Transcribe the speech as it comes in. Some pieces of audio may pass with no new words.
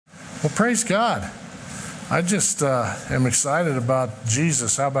Well, praise God. I just am excited about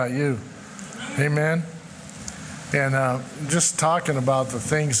Jesus. How about you? Amen. And just talking about the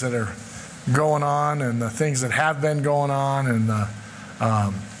things that are going on and the things that have been going on and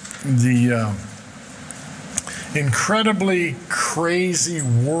the incredibly crazy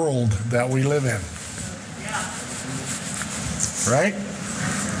world that we live in. Right?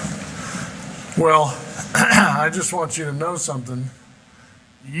 Well, I just want you to know something.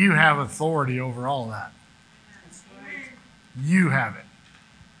 You have authority over all that. You have it.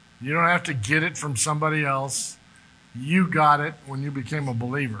 You don't have to get it from somebody else. You got it when you became a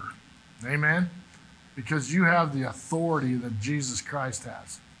believer. Amen? Because you have the authority that Jesus Christ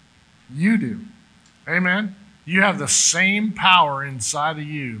has. You do. Amen? You have the same power inside of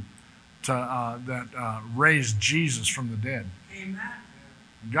you that raised Jesus from the dead. Amen.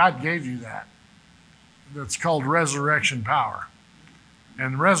 God gave you that. That's called resurrection power.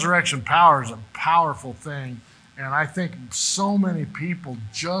 And resurrection power is a powerful thing. And I think so many people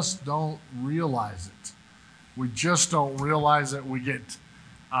just don't realize it. We just don't realize it. We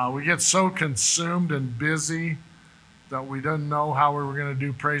get so consumed and busy that we didn't know how we were going to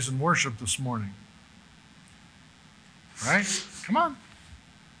do praise and worship this morning. Right? Come on.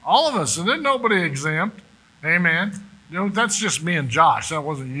 All of us. And then nobody exempt. Amen. You know, that's just me and Josh. That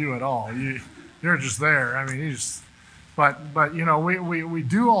wasn't you at all. You're just there. I mean, you just... But you know, we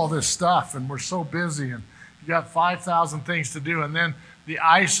do all this stuff and we're so busy and you got 5,000 things to do, and then the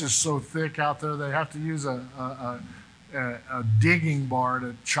ice is so thick out there they have to use a digging bar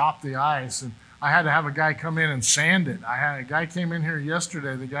to chop the ice, and I had to have a guy come in and sand it. I had a guy came in here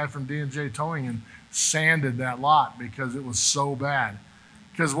yesterday, the guy from D&J Towing, and sanded that lot because it was so bad.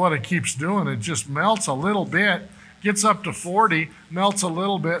 Because what it keeps doing, it just melts a little bit, gets up to 40, melts a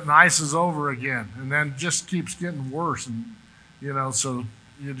little bit, and ices over again, and then just keeps getting worse. And you know, so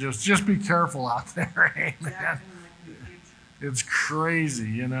you just be careful out there. Amen. It's crazy,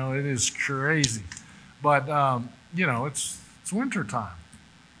 you know. It is crazy, but you know, it's winter time.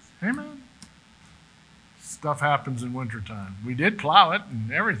 Amen. Stuff happens in wintertime. We did plow it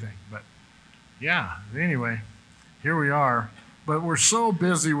and everything, but yeah. Anyway, here we are. But we're so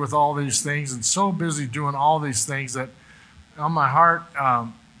busy with all these things and so busy doing all these things that on my heart,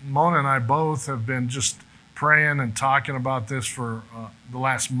 Mona and I both have been just praying and talking about this for the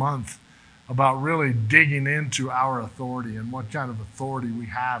last month, about really digging into our authority and what kind of authority we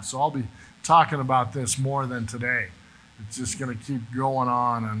have. So I'll be talking about this more than today. It's just going to keep going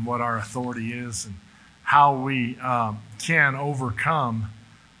on what our authority is and how we can overcome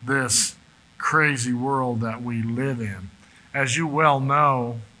this crazy world that we live in. As you well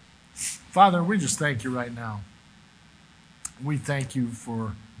know, Father, we just thank you right now. We thank you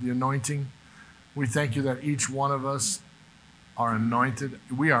for the anointing. We thank you that each one of us are anointed.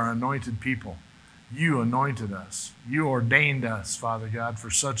 We are anointed people. You anointed us. You ordained us, Father God, for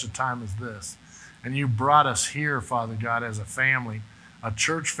such a time as this. And you brought us here, Father God, as a family, a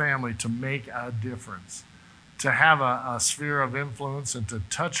church family, to make a difference, to have a sphere of influence and to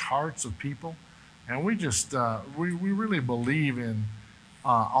touch hearts of people. And we just, we really believe in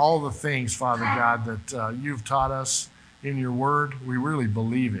all the things, Father God, that you've taught us in your word. We really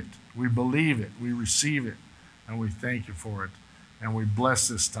believe it. We believe it. We receive it. And we thank you for it. And we bless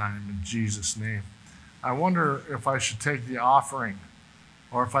this time in Jesus' name. I wonder if I should take the offering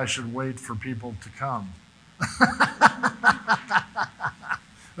or if I should wait for people to come.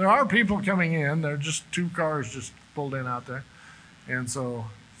 There are people coming in. There are just 2 cars just pulled in out there. And so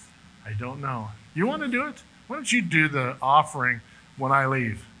I don't know. You want to do it? Why don't you do the offering when I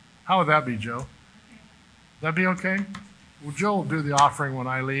leave? How would that be, Joe? That be okay? Well, Joe will do the offering when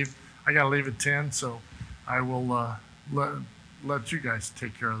I leave. I got to leave at 10, so I will let you guys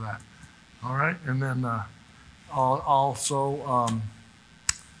take care of that. All right? And then also,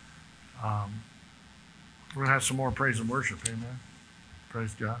 we're going to have some more praise and worship. Amen.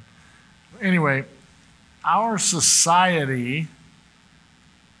 Praise God. Anyway, our society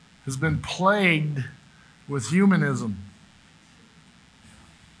has been plagued with humanism.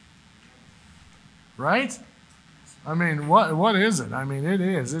 Right? I mean, what is it? I mean, it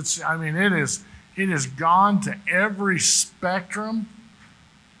is. It has gone to every spectrum.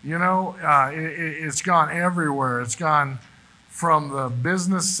 You know, it's gone everywhere. It's gone from the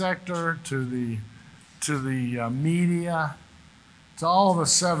business sector to the media, to all the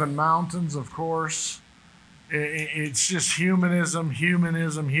 7 mountains, of course. It's just humanism,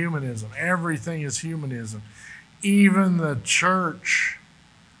 humanism, humanism. Everything is humanism. Even the church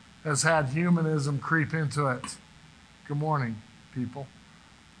has had humanism creep into it. Good morning, people.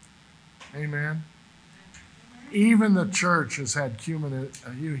 Amen. Even the church has had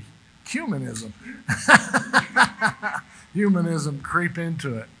humanism. Humanism creep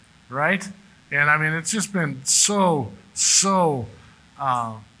into it, right? And I mean, it's just been so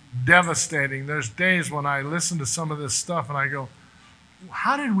devastating. There's days when I listen to some of this stuff and I go,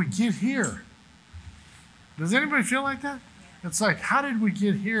 how did we get here? Does anybody feel like that? It's like, how did we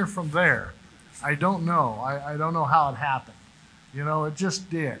get here from there? I don't know. I don't know how it happened. You know, it just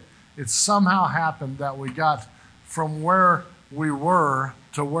did. It somehow happened that we got from where we were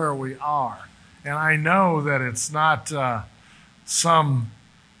to where we are. And I know that it's not some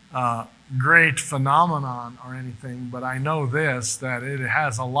great phenomenon or anything, but I know this, that it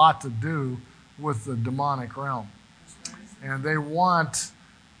has a lot to do with the demonic realm. And they want,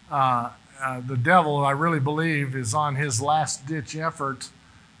 the devil, I really believe, is on his last-ditch effort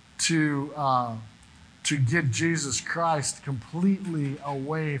to get Jesus Christ completely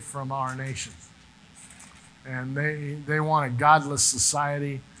away from our nation. And they want a godless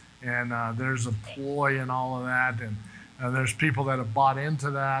society, and there's a ploy and all of that, and there's people that have bought into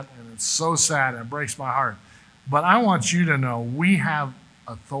that, and it's so sad, and it breaks my heart. But I want you to know we have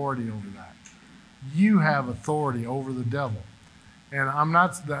authority over that. You have authority over the devil. And I'm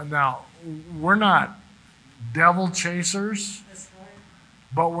not, now, we're not devil chasers,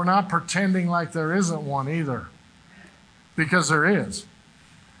 but we're not pretending like there isn't one either, because there is.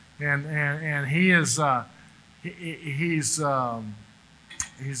 And he is, he's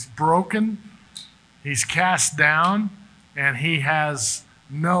broken, he's cast down, and he has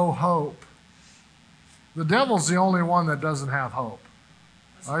no hope. The devil's the only one that doesn't have hope.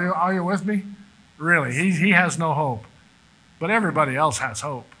 Are you with me? Really, he has no hope. But everybody else has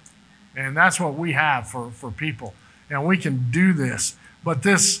hope. And that's what we have for people. And we can do this. But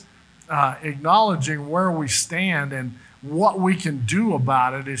this acknowledging where we stand and what we can do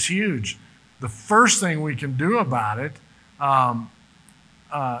about it is huge. The first thing we can do about it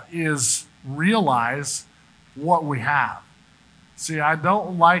is realize what we have. See, I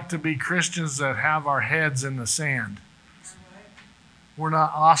don't like to be Christians that have our heads in the sand. We're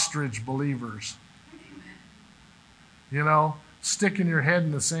not ostrich believers. You know, sticking your head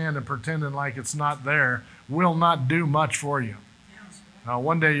in the sand and pretending like it's not there will not do much for you.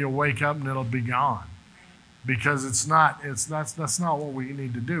 One day you'll wake up and it'll be gone, because that's not what we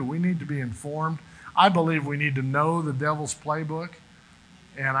need to do. We need to be informed. I believe we need to know the devil's playbook,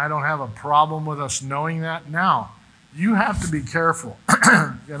 and I don't have a problem with us knowing that. Now, you have to be careful,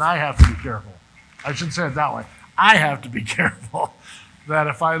 and I have to be careful. I should say it that way. I have to be careful that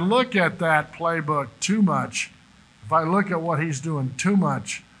if I look at that playbook too much, if I look at what he's doing too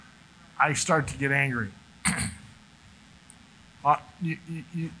much, I start to get angry.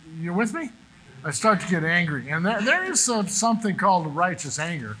 You with me? I start to get angry. And there is something called righteous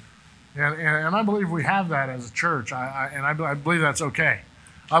anger. And I believe we have that as a church. I believe that's okay.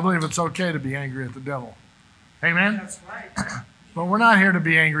 I believe it's okay to be angry at the devil. Amen? That's right. But we're not here to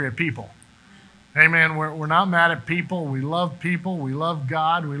be angry at people. Amen? We're not mad at people. We love people. We love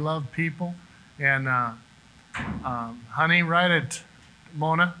God. We love people. And honey,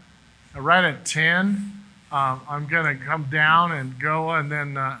 Mona, right at 10, I'm going to come down and go, and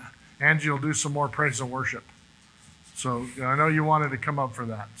then Angie will do some more praise and worship. So I know you wanted to come up for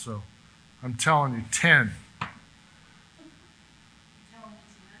that. So I'm telling you, 10.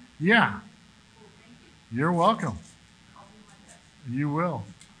 Yeah. You're welcome. You will.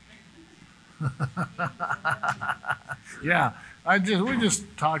 Yeah, we just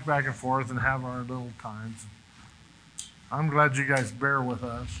talk back and forth and have our little times. I'm glad you guys bear with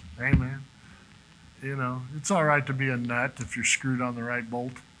us. Amen. You know, it's all right to be a nut if you're screwed on the right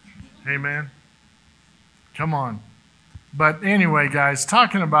bolt. Amen. Come on. But anyway, guys,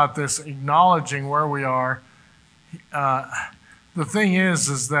 talking about this, acknowledging where we are, the thing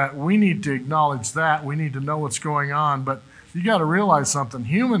is that we need to acknowledge that. We need to know what's going on. But you got to realize something.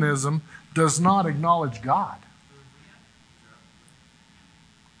 Humanism does not acknowledge God.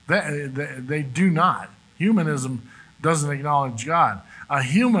 They do not. Humanism doesn't acknowledge God. A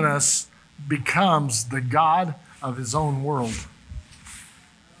humanist becomes the God of his own world.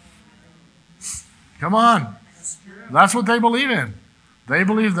 Come on. That's what they believe in. They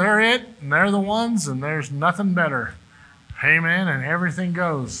believe they're it, and they're the ones, and there's nothing better. Amen, and everything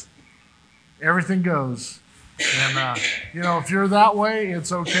goes. Everything goes. And, you know, if you're that way,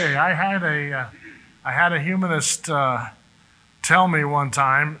 it's okay. I had a humanist tell me one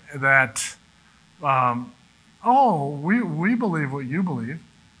time that, we believe what you believe.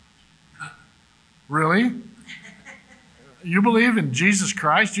 Really? You believe in Jesus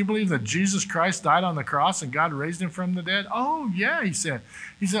Christ? You believe that Jesus Christ died on the cross and God raised him from the dead? Oh, yeah, he said.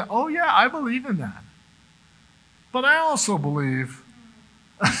 He said, oh, yeah, I believe in that. But I also believe.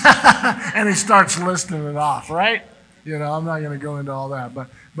 And he starts listing it off, right? You know, I'm not going to go into all that,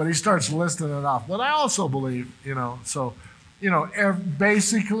 but he starts listing it off. But I also believe,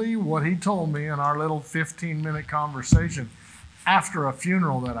 basically what he told me in our little 15-minute conversation after a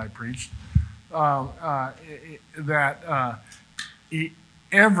funeral that I preached,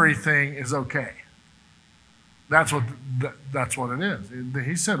 everything is okay. That's what it is.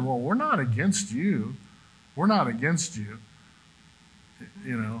 He said, well, we're not against you. We're not against you.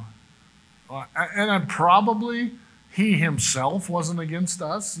 You know. And probably he himself wasn't against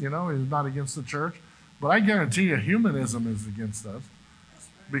us. You know, he's not against the church. But I guarantee you humanism is against us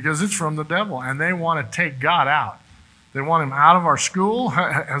because it's from the devil. And they want to take God out. They want him out of our school.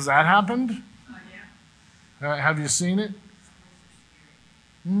 Has that happened? Yeah. Have you seen it?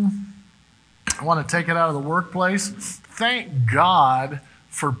 I want to take it out of the workplace. Thank God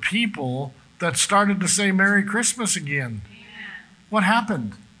for people that started to say Merry Christmas again. Amen. What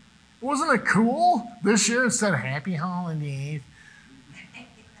happened? Wasn't it cool? This year it said Happy Holidays.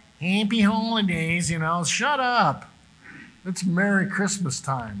 Happy Holidays, shut up. It's Merry Christmas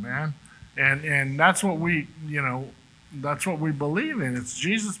time, man. And that's what we believe in. It's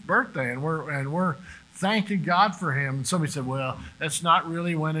Jesus' birthday, and we're thanking God for him. And somebody said, well, that's not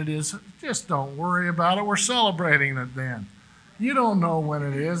really when it is. Just don't worry about it. We're celebrating it then. You don't know when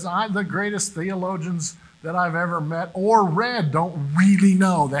it is. The greatest theologians that I've ever met or read don't really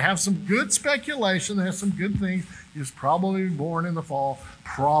know. They have some good speculation. They have some good things. He was probably born in the fall,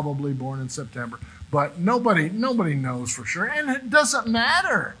 probably born in September. But nobody knows for sure. And it doesn't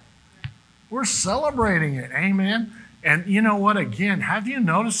matter. We're celebrating it. Amen. And you know what? Again, have you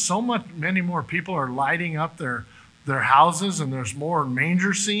noticed many more people are lighting up their houses, and there's more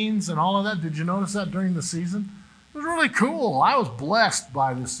manger scenes and all of that? Did you notice that during the season? It was really cool. I was blessed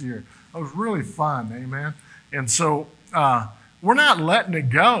by this year. It was really fun. Amen. And so we're not letting it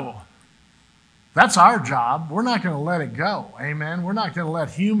go. That's our job. We're not going to let it go. Amen. We're not going to let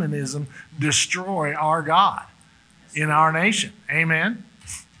humanism destroy our God in our nation. Amen.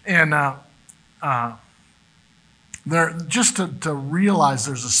 And just to realize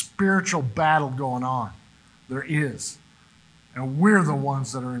there's a spiritual battle going on. There is. And we're the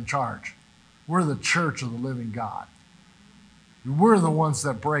ones that are in charge. We're the church of the living God. We're the ones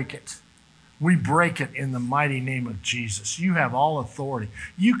that break it. We break it in the mighty name of Jesus. You have all authority.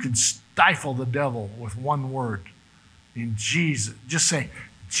 You can stifle the devil with one word. In Jesus. Just say,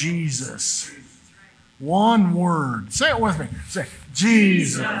 Jesus. One word. Say it with me. Say,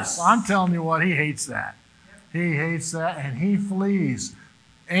 Jesus. I'm telling you what, he hates that. He hates that, and he flees.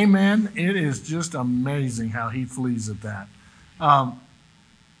 Amen. It is just amazing how he flees at that.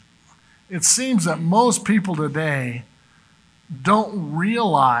 It seems that most people today don't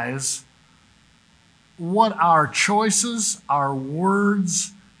realize what our choices, our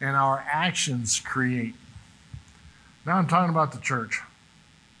words, and our actions create. Now I'm talking about the church.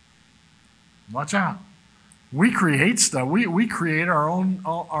 Watch out. We create stuff. We create our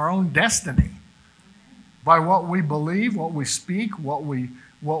own destiny by what we believe, what we speak, what we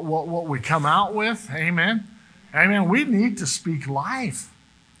come out with. Amen. Amen. We need to speak life.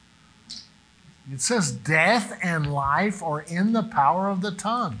 It says death and life are in the power of the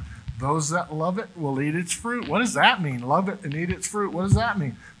tongue. Those that love it will eat its fruit. What does that mean? Love it and eat its fruit. What does that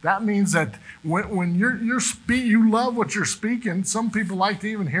mean? That means that when you love what you're speaking. Some people like to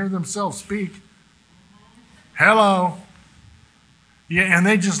even hear themselves speak. Hello. Yeah, and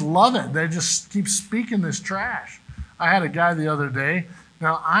they just love it. They just keep speaking this trash. I had a guy the other day.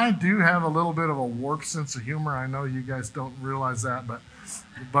 Now, I do have a little bit of a warped sense of humor. I know you guys don't realize that,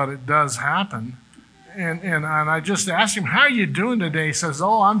 but it does happen. And I just asked him, how are you doing today? He says,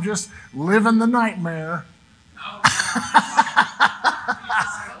 oh, I'm just living the nightmare.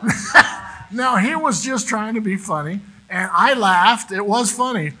 Now, he was just trying to be funny, and I laughed. It was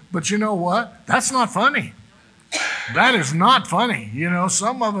funny, but you know what? That's not funny. That is not funny.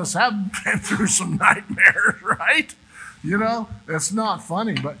 Some of us have been through some nightmares, right? It's not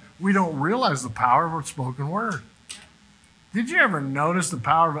funny, but we don't realize the power of a spoken word. Did you ever notice the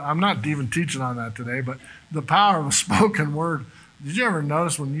power of, I'm not even teaching on that today, but the power of a spoken word. Did you ever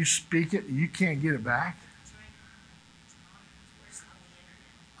notice when you speak it, you can't get it back?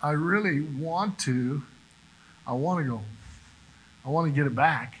 I really want to get it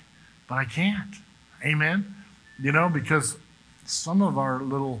back, but I can't. Amen? Because some of our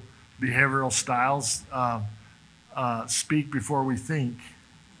little behavioral styles speak before we think.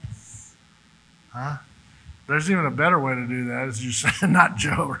 Huh? There's even a better way to do that, as you said, not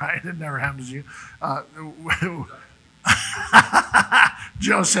Joe, right? It never happens to you.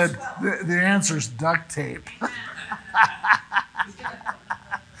 Joe said the answer's duct tape.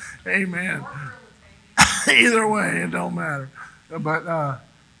 Amen. Either way, it don't matter.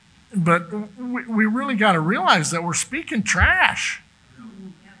 But we really got to realize that we're speaking trash.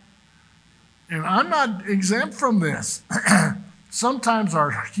 And I'm not exempt from this. Sometimes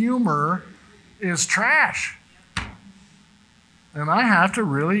our humor is trash. And I have to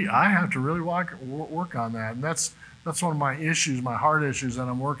really work on that. And that's one of my issues, my heart issues that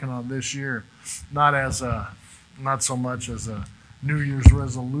I'm working on this year. Not so much as a New Year's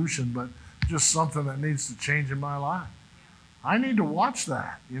resolution, but just something that needs to change in my life. I need to watch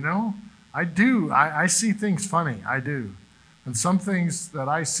that, I do. I see things funny. I do. And some things that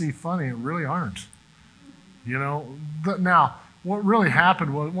I see funny really aren't. Now, what really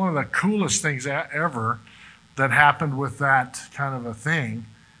happened was one of the coolest things ever that happened with that kind of a thing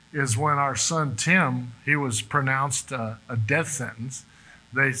is when our son Tim, he was pronounced a death sentence.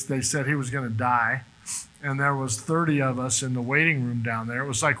 They said he was going to die. And there was 30 of us in the waiting room down there. It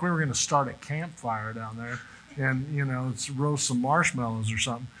was like we were going to start a campfire down there and, it's roast some marshmallows or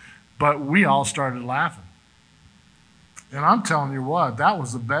something. But we all started laughing. And I'm telling you what, that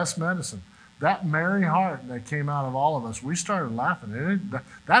was the best medicine. That merry heart that came out of all of us, we started laughing.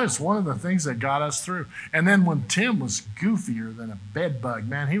 That is one of the things that got us through. And then when Tim was goofier than a bed bug,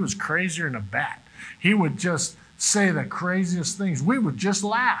 man, he was crazier than a bat. He would just say the craziest things. We would just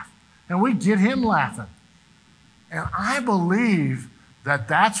laugh, and we'd get him laughing. And I believe that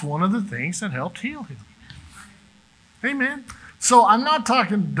that's one of the things that helped heal him. Amen. So I'm not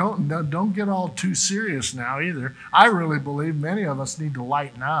talking, don't get all too serious now either. I really believe many of us need to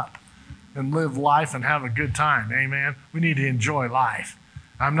lighten up and live life and have a good time. Amen. We need to enjoy life.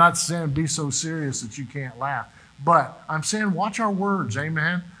 I'm not saying be so serious that you can't laugh, but I'm saying watch our words.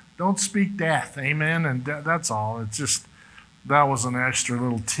 Amen. Don't speak death. Amen. And that's all. It's just, that was an extra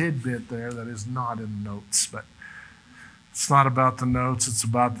little tidbit there that is not in the notes, but it's not about the notes. It's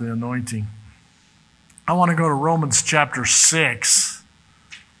about the anointing. I want to go to Romans chapter 6,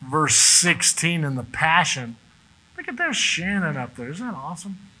 verse 16 in the Passion. Look at there's Shannon up there. Isn't that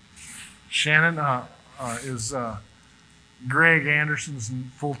awesome? Shannon is Greg Anderson's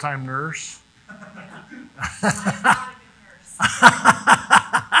full-time nurse.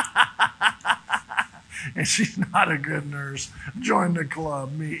 And she's not a good nurse. Join the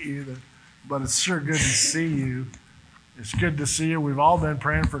club, me either. But it's sure good to see you. It's good to see you. We've all been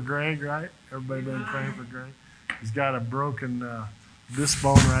praying for Greg, right? Everybody been praying for Greg. He's got a broken this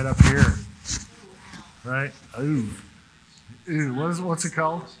bone right up here, right? Ooh, what's it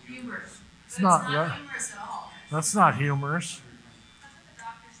called? Humorous. It's not right. Humorous at all. That's not humorous. That's what the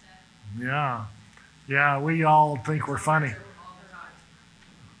doctor said. Yeah. We all think we're funny.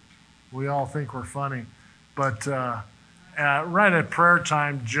 We all think we're funny, but right at prayer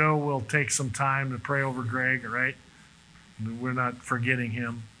time, Joe will take some time to pray over Greg. Right? We're not forgetting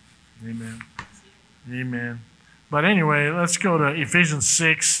him. Amen. Amen. But anyway, let's go to Ephesians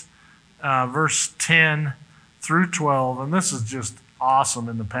 6, verse 10 through 12. And this is just awesome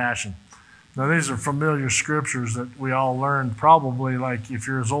in the Passion. Now, these are familiar scriptures that we all learned. Probably, like if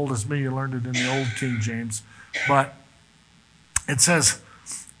you're as old as me, you learned it in the old King James. But it says,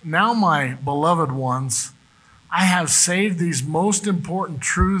 "Now, my beloved ones, I have saved these most important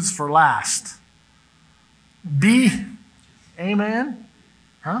truths for last. Amen?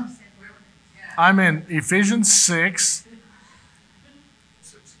 Huh? I'm in Ephesians 6.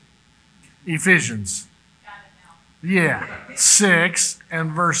 Ephesians. Yeah. 6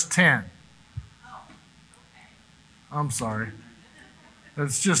 and verse 10. I'm sorry.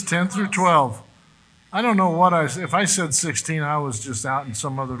 It's just 10 through 12. I don't know if I said 16, I was just out in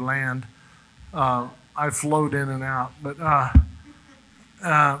some other land. I flowed in and out. But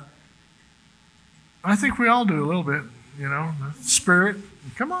I think we all do a little bit. The Spirit,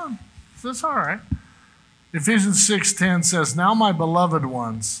 come on, that's all right. Ephesians 6:10 says, "Now, my beloved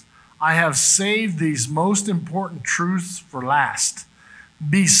ones, I have saved these most important truths for last.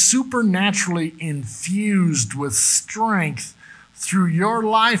 Be supernaturally infused with strength through your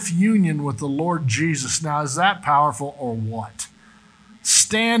life union with the Lord Jesus." Now, is that powerful or what?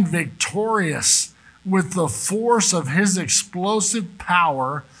 "Stand victorious with the force of his explosive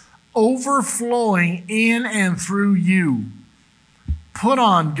power overflowing in and through you. Put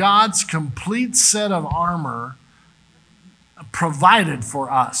on God's complete set of armor provided for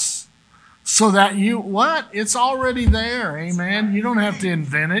us so that it's already there. Amen. You don't have to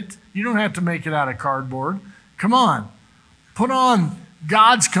invent it. You don't have to make it out of cardboard. Come on. Put on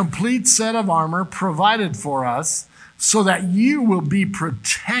God's complete set of armor provided for us so that you will be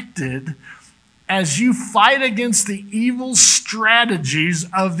protected as you fight against the evil strategies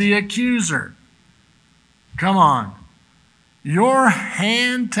of the accuser." Come on. Your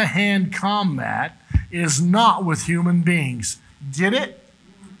hand-to-hand combat is not with human beings. Get it?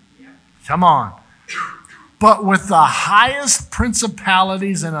 Come on. But with the highest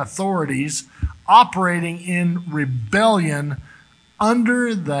principalities and authorities operating in rebellion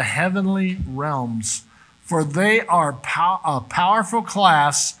under the heavenly realms. For they are a powerful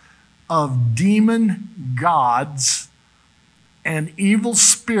class of demon gods and evil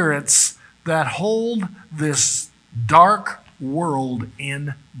spirits that hold this dark world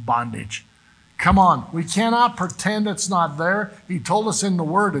in bondage. Come on, we cannot pretend it's not there. He told us in the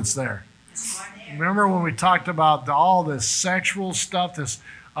Word it's there. Remember when we talked about all this sexual stuff? This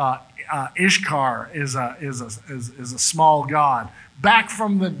Ishkar is a small god back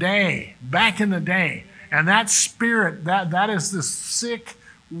in the day, and that spirit that is this sick,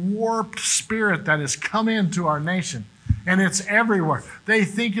 warped spirit that has come into our nation. And it's everywhere. They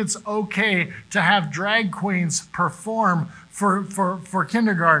think it's okay to have drag queens perform for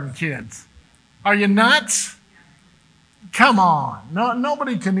kindergarten kids. Are you nuts? Come on. No,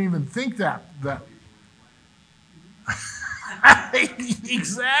 nobody can even think that.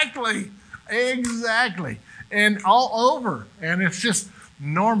 Exactly. And all over. And it's just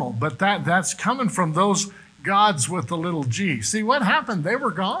normal. But that's coming from those gods with the little g. See, what happened? They were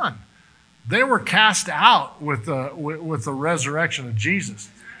gone. They were cast out with the resurrection of Jesus.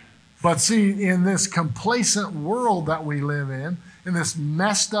 But see, in this complacent world that we live in this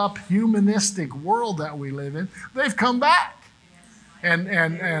messed up humanistic world that we live in, they've come back and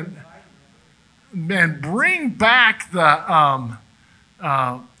bring back the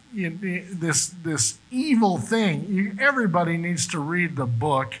this evil thing. Everybody needs to read the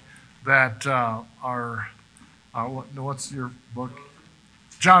book that what's your book?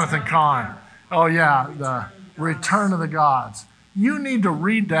 Jonathan Cahn. Oh yeah, the Return of the Gods. You need to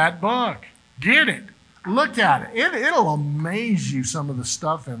read that book. Get it. Look at it. It'll amaze you, some of the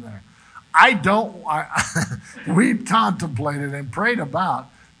stuff in there. We contemplated and prayed about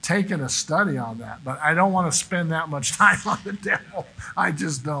taking a study on that, but I don't want to spend that much time on the devil. I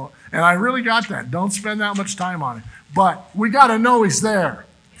just don't. And I really got that. Don't spend that much time on it. But we got to know he's there.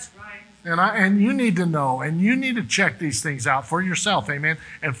 And you need to know, and you need to check these things out for yourself, amen,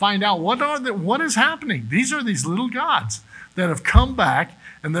 and find out what is happening. These are these little gods that have come back,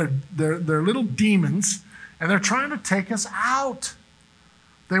 and they're little demons, and they're trying to take us out.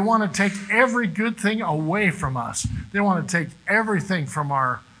 They want to take every good thing away from us. They want to take everything from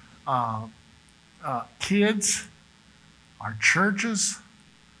our kids, our churches,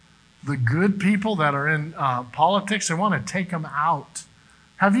 the good people that are in politics. They want to take them out.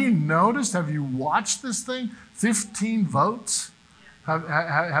 Have you noticed, have you watched this thing? 15 votes?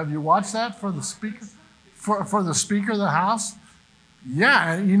 Have you watched that for the speaker? For the Speaker of the House?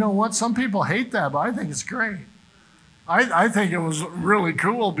 Yeah, and you know what? Some people hate that, but I think it's great. I think it was really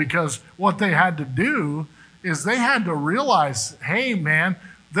cool because what they had to do is they had to realize, hey, man,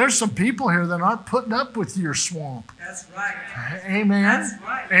 there's some people here that aren't putting up with your swamp. That's right. Amen. That's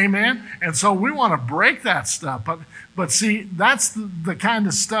right. Amen. And so we want to break that stuff. But see, that's the kind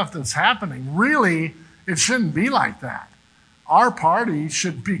of stuff that's happening. Really, it shouldn't be like that. Our party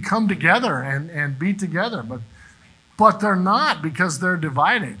should come together and be together. But they're not, because they're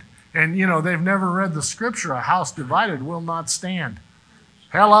divided. And, you know, they've never read the scripture, a house divided will not stand.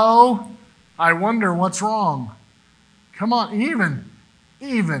 Hello? I wonder what's wrong. Come on,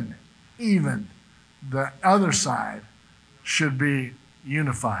 even the other side should be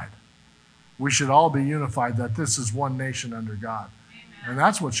unified. We should all be unified that this is one nation under God. Amen. And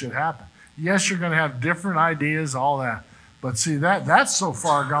that's what should happen. Yes, you're going to have different ideas, all that. But see, that's so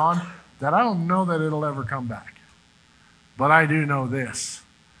far gone that I don't know that it'll ever come back. But I do know this.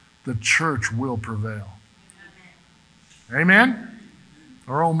 The church will prevail. Amen?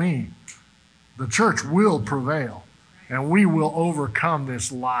 Or oh me. The church will prevail. And we will overcome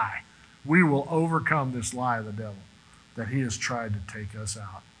this lie. We will overcome this lie of the devil that he has tried to take us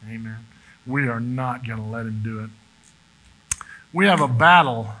out. Amen? We are not going to let him do it. We have a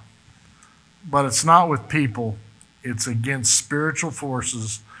battle, but it's not with people. It's against spiritual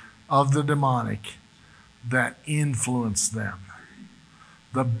forces of the demonic that influence them.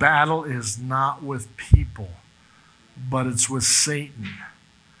 The battle is not with people, but it's with Satan.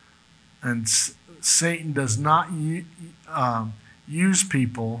 And Satan does not use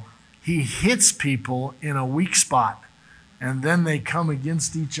people. He hits people in a weak spot, and then they come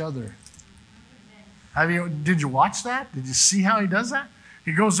against each other. Did you watch that? Did you see how he does that?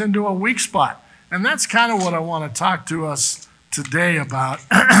 He goes into a weak spot. And that's kind of what I want to talk to us today about,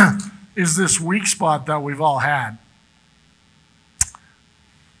 is this weak spot that we've all had.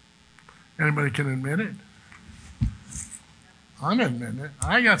 Anybody can admit it? I'm admitting it.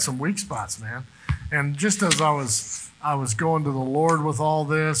 I got some weak spots, man. And just as I was going to the Lord with all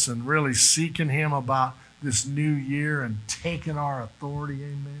this and really seeking him about this new year and taking our authority,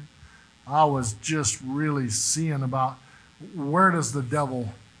 amen, I was just really seeing about where does the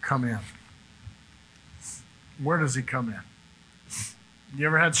devil come in? Where does he come in? You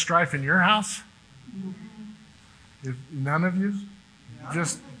ever had strife in your house? If none of you?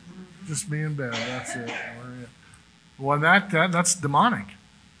 Just me in bed. That's it. Well, that's demonic.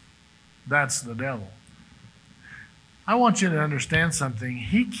 That's the devil. I want you to understand something.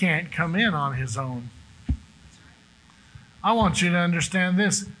 He can't come in on his own. I want you to understand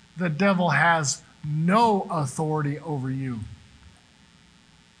this. The devil has no authority over you.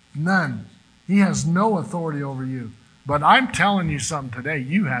 None. He has no authority over you. But I'm telling you something today.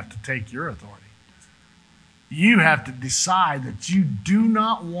 You have to take your authority. You have to decide that you do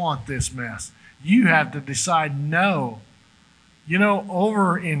not want this mess. You have to decide no. You know,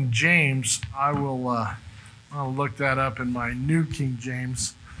 over in James, I'll look that up in my New King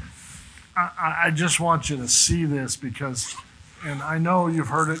James. I just want you to see this because, and I know you've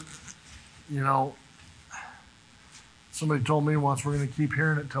heard it, you know, somebody told me once we're going to keep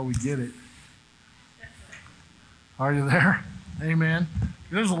hearing it till we get it. Are you there? Amen.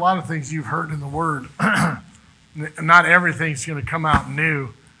 There's a lot of things you've heard in the Word. Not everything's going to come out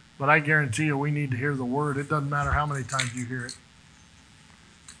new, but I guarantee you we need to hear the Word. It doesn't matter how many times you hear it.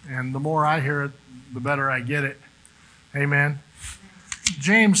 And the more I hear it, the better I get it. Amen.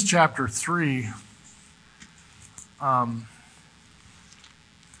 James chapter 3.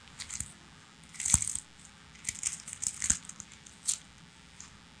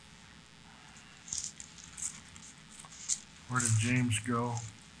 Where did James go?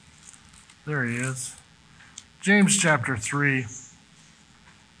 There he is. James chapter 3.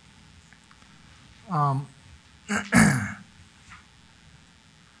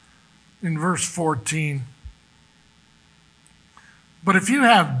 In verse 14. But if you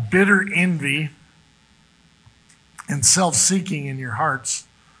have bitter envy and self-seeking in your hearts,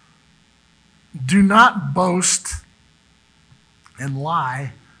 do not boast and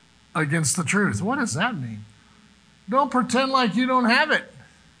lie against the truth. What does that mean? Don't pretend like you don't have it.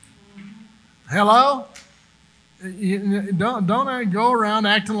 Hello? Don't go around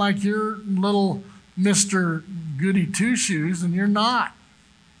acting like you're little Mr. Goody Two-Shoes and you're not.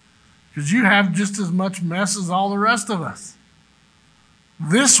 Because you have just as much mess as all the rest of us.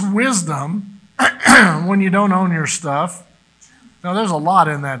 This wisdom, when you don't own your stuff, now there's a lot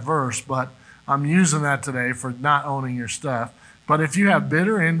in that verse, but I'm using that today for not owning your stuff. But if you have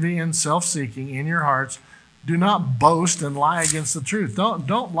bitter envy and self-seeking in your hearts, do not boast and lie against the truth.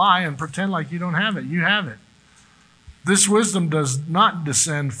 Don't lie and pretend like you don't have it. You have it. This wisdom does not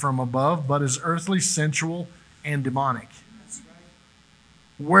descend from above, but is earthly, sensual, and demonic.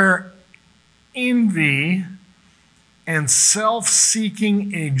 Where envy and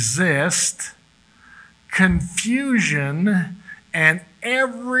self-seeking exist, confusion and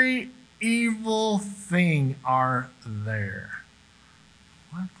every evil thing are there.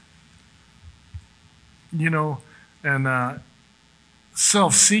 What? You know, and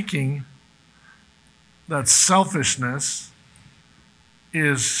self-seeking, that selfishness,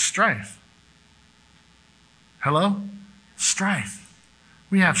 is strife. Hello? Strife.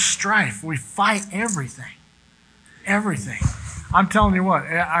 We have strife. We fight everything. Everything. I'm telling you what,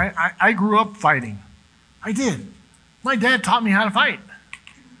 I grew up fighting. I did. My dad taught me how to fight.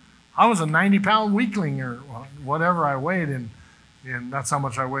 I was a 90-pound weakling or whatever I weighed, and that's how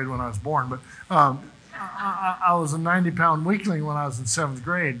much I weighed when I was born. But I was a 90-pound weakling when I was in 7th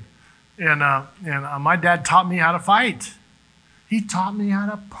grade. And my dad taught me how to fight. He taught me how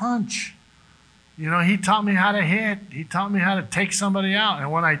to punch. You know, he taught me how to hit. He taught me how to take somebody out.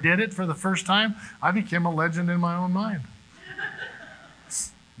 And when I did it for the first time, I became a legend in my own mind.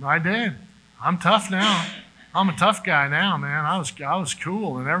 I did. I'm tough now. I'm a tough guy now, man. I was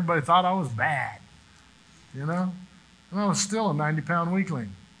cool, and everybody thought I was bad. You know? And I was still a 90-pound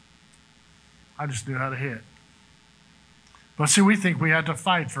weakling. I just knew how to hit. But see, we think we have to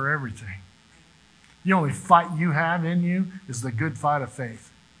fight for everything. The only fight you have in you is the good fight of faith.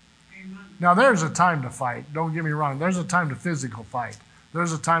 Now, there's a time to fight. Don't get me wrong. There's a time to physical fight.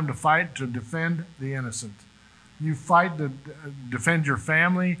 There's a time to fight to defend the innocent. You fight to defend your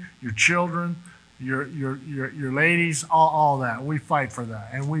family, your children, your ladies, all that. We fight for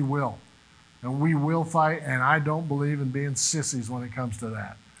that, and we will. And we will fight, and I don't believe in being sissies when it comes to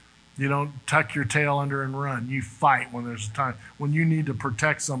that. You don't tuck your tail under and run. You fight when there's a time. When you need to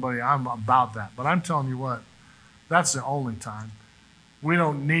protect somebody, I'm about that. But I'm telling you what, that's the only time. We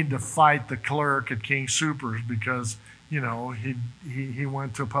don't need to fight the clerk at King Soopers because he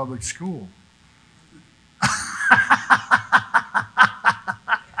went to public school.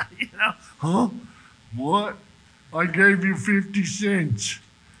 Huh? What? I gave you 50 cents.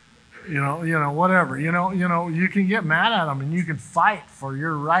 Whatever. You can get mad at them and you can fight for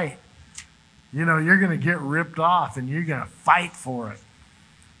your right. You're going to get ripped off and you're going to fight for it.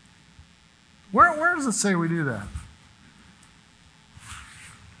 Where does it say we do that?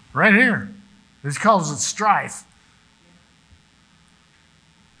 Right here. He calls it strife.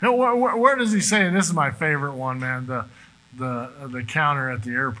 Where does he say? This is my favorite one, man. The counter at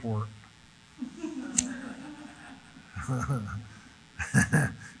the airport.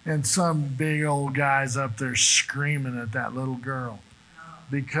 And some big old guy's up there screaming at that little girl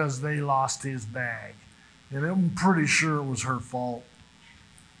because they lost his bag. And I'm pretty sure it was her fault.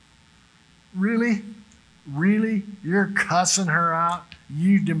 Really? Really? You're cussing her out?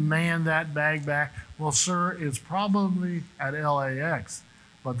 You demand that bag back? Well, sir, it's probably at LAX,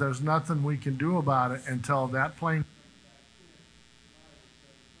 but there's nothing we can do about it until that plane.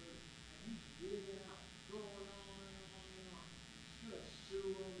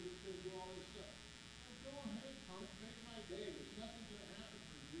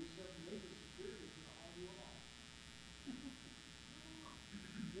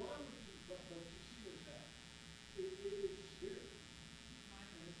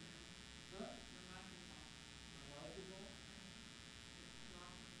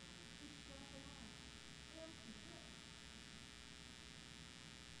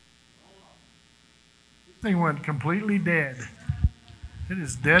 Thing went completely dead. It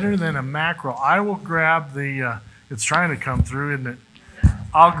is deader than a mackerel. I will grab it's trying to come through, isn't it?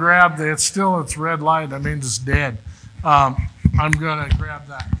 I'll grab it's red light. That means it's dead. I'm going to grab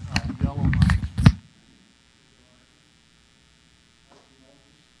that yellow light.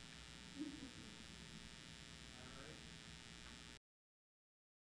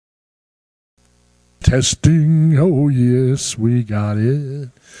 Testing, oh yes, we got it.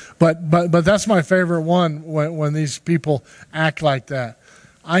 But that's my favorite one when these people act like that.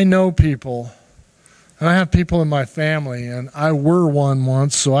 I know people, and I have people in my family, and I were one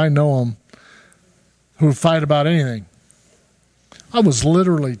once, so I know them, who fight about anything. I was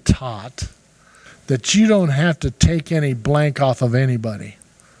literally taught that you don't have to take any blank off of anybody.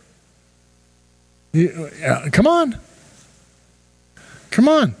 Come on.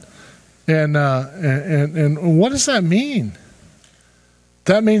 And what does that mean?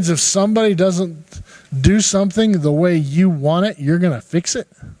 That means if somebody doesn't do something the way you want it, you're going to fix it.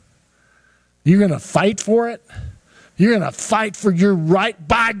 You're going to fight for it. You're going to fight for your right,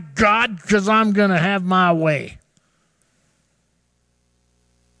 by God, because I'm going to have my way.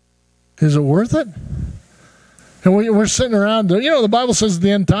 Is it worth it? And we're sitting around, the Bible says at the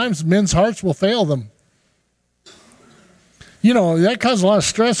end times, men's hearts will fail them. That causes a lot of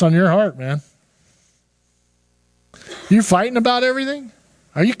stress on your heart, man. You fighting about everything?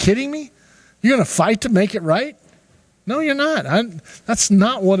 Are you kidding me? You're going to fight to make it right? No, you're not. That's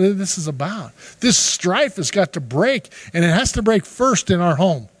not what this is about. This strife has got to break, and it has to break first in our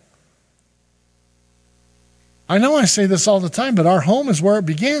home. I know I say this all the time, but our home is where it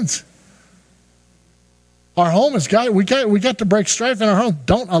begins. Our home we got to break strife in our home.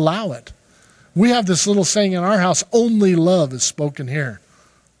 Don't allow it. We have this little saying in our house, only love is spoken here.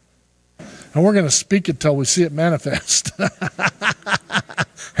 And we're going to speak it till we see it manifest.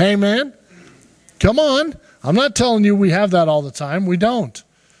 Hey, man, come on. I'm not telling you we have that all the time. We don't.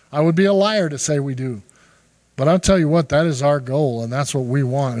 I would be a liar to say we do. But I'll tell you what, that is our goal, and that's what we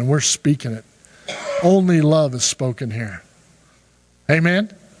want, and we're speaking it. Only love is spoken here.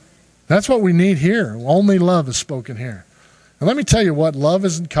 Amen? That's what we need here. Only love is spoken here. And let me tell you what, love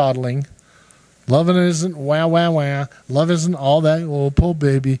isn't coddling. Love isn't wah, wah, wah. Love isn't all that, oh, poor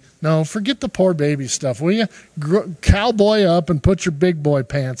baby. No, forget the poor baby stuff, will you? Cowboy up and put your big boy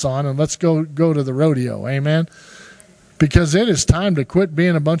pants on and let's go to the rodeo, amen? Because it is time to quit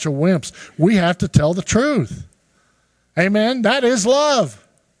being a bunch of wimps. We have to tell the truth. Amen? That is love.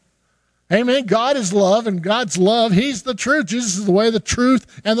 Amen? God is love, and God's love, He's the truth. Jesus is the way, the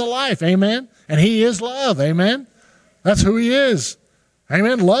truth, and the life, amen? And He is love, amen? That's who He is.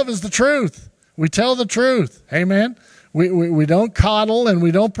 Amen? Love is the truth. We tell the truth. Amen? We don't coddle and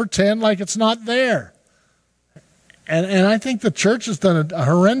we don't pretend like it's not there. And I think the church has done a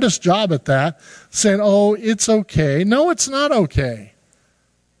horrendous job at that, saying, oh, it's okay. No, it's not okay.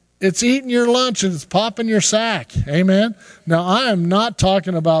 It's eating your lunch and it's popping your sack. Amen? Now, I am not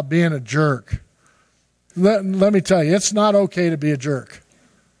talking about being a jerk. Let me tell you, it's not okay to be a jerk.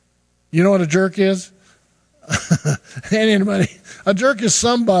 You know what a jerk is? Anybody? A jerk is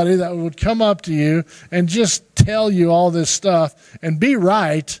somebody that would come up to you and just tell you all this stuff and be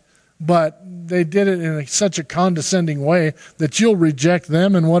right, but they did it in such a condescending way that you'll reject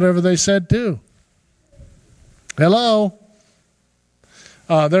them and whatever they said too. Hello?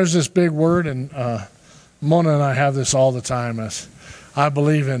 There's this big word, and Mona and I have this all the time. I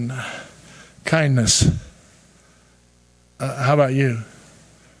believe in kindness. How about you?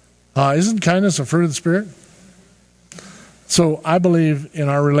 Isn't kindness a fruit of the Spirit? So I believe in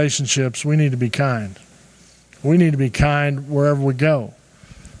our relationships, we need to be kind. We need to be kind wherever we go.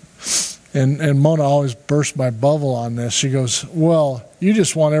 And Mona always bursts my bubble on this. She goes, well, you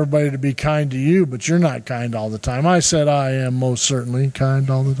just want everybody to be kind to you, but you're not kind all the time. I said, I am most certainly kind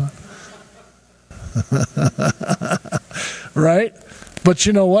all the time. Right? But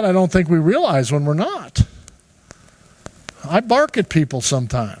you know what? I don't think we realize when we're not. I bark at people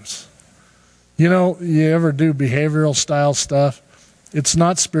sometimes. You know, you ever do behavioral style stuff? It's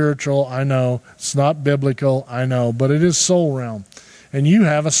not spiritual, I know. It's not biblical, I know. But it is soul realm. And you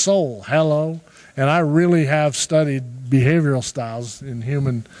have a soul. Hello. And I really have studied behavioral styles in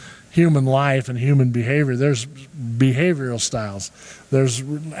human life and human behavior. There's behavioral styles. There's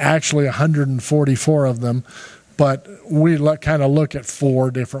actually 144 of them. But we kind of look at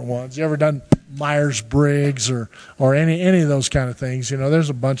 4 different ones. You ever done Myers-Briggs or any of those kind of things? You know, there's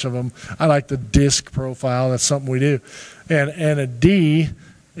a bunch of them. I like the DISC profile. That's something we do. And a D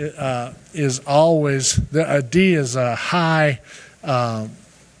is always, a D is a high,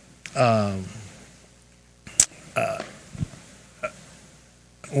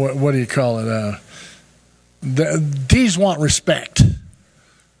 what do you call it? The D's want respect.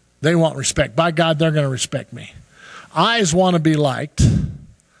 They want respect. By God, they're going to respect me. I's want to be liked.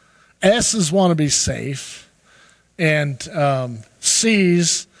 S's want to be safe. And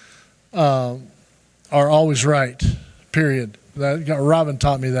C's are always right, period. Robin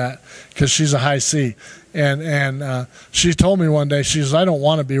taught me that because she's a high C. And she told me one day, she says, I don't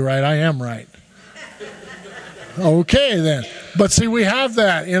want to be right, I am right. Okay, then. But see, we have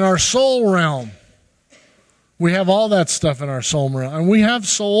that in our soul realm. We have all that stuff in our soul realm. And we have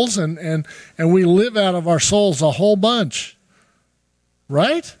souls, and we live out of our souls a whole bunch.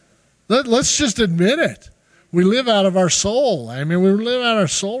 Right? Let's just admit it. We live out of our soul. I mean, we live out of our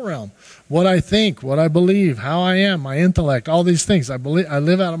soul realm. What I think, what I believe, how I am, my intellect, all these things. I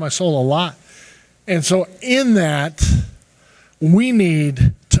live out of my soul a lot. And so in that, we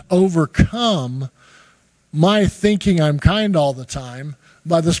need to overcome my thinking I'm kind all the time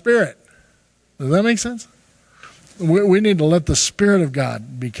by the Spirit. Does that make sense? We need to let the Spirit of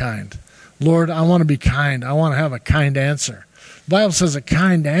God be kind. Lord, I want to be kind. I want to have a kind answer. The Bible says a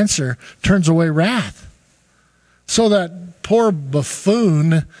kind answer turns away wrath. So that poor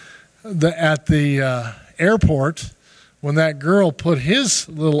buffoon at the airport, when that girl put his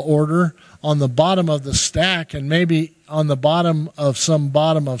little order on the bottom of the stack and maybe on the bottom of some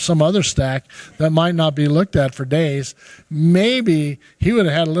other stack that might not be looked at for days, maybe he would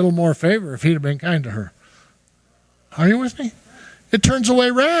have had a little more favor if he'd have been kind to her. Are you with me? It turns away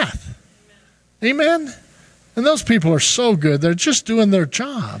wrath. Amen? And those people are so good. They're just doing their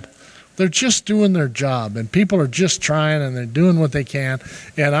job. They're just doing their job. And people are just trying and they're doing what they can.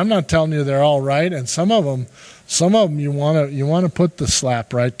 And I'm not telling you they're all right. And some of them you want to put the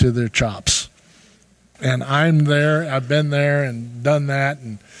slap right to their chops. And I'm there. I've been there and done that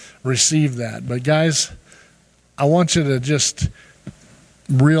and received that. But guys, I want you to just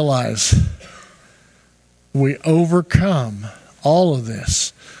realize we overcome all of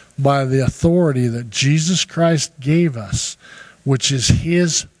this by the authority that Jesus Christ gave us, which is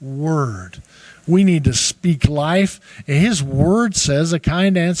His Word. We need to speak life. And His Word says a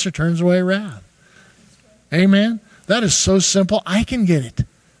kind answer turns away wrath. Amen? That is so simple. I can get it.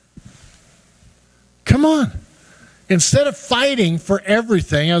 Come on. Instead of fighting for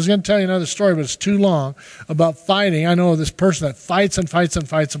everything, I was going to tell you another story, but it's too long, about fighting. I know this person that fights and fights and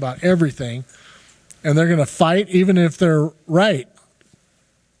fights about everything, and they're going to fight even if they're right.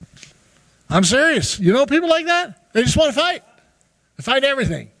 I'm serious. You know people like that? They just want to fight. They fight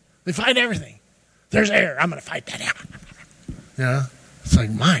everything. They fight everything. There's air. I'm going to fight that out. Yeah. It's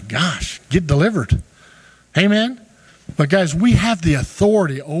like, my gosh, get delivered. Amen? But guys, we have the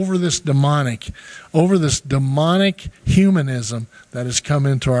authority over this demonic humanism that has come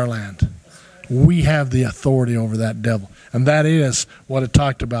into our land. We have the authority over that devil. And that is what it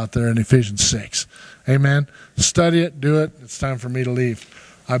talked about there in Ephesians 6. Amen? Study it, do it. It's time for me to leave.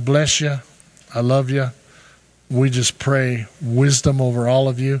 I bless you. I love you. We just pray wisdom over all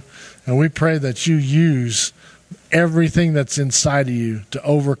of you. And we pray that you use everything that's inside of you to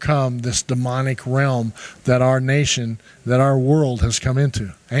overcome this demonic realm that our nation, that our world has come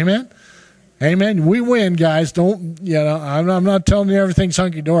into. Amen? Amen. We win, guys. I'm not telling you everything's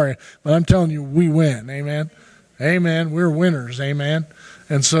hunky-dory, but I'm telling you we win. Amen? Amen. We're winners. Amen?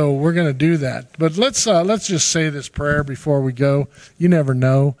 And so we're going to do that. But let's just say this prayer before we go. You never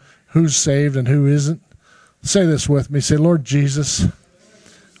know who's saved and who isn't. Say this with me. Say, Lord Jesus,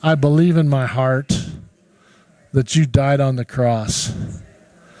 I believe in my heart that you died on the cross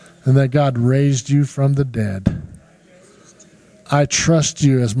and that God raised you from the dead. I trust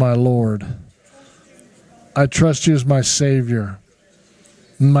you as my Lord. I trust you as my Savior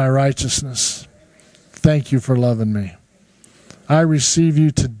and my righteousness. Thank you for loving me. I receive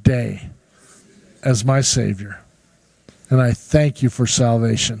you today as my Savior, and I thank you for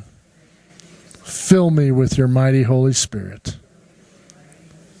salvation. Fill me with your mighty Holy Spirit.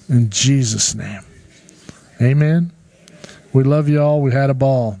 In Jesus' name. Amen. We love you all. We had a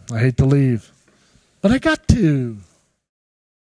ball. I hate to leave, but I got to.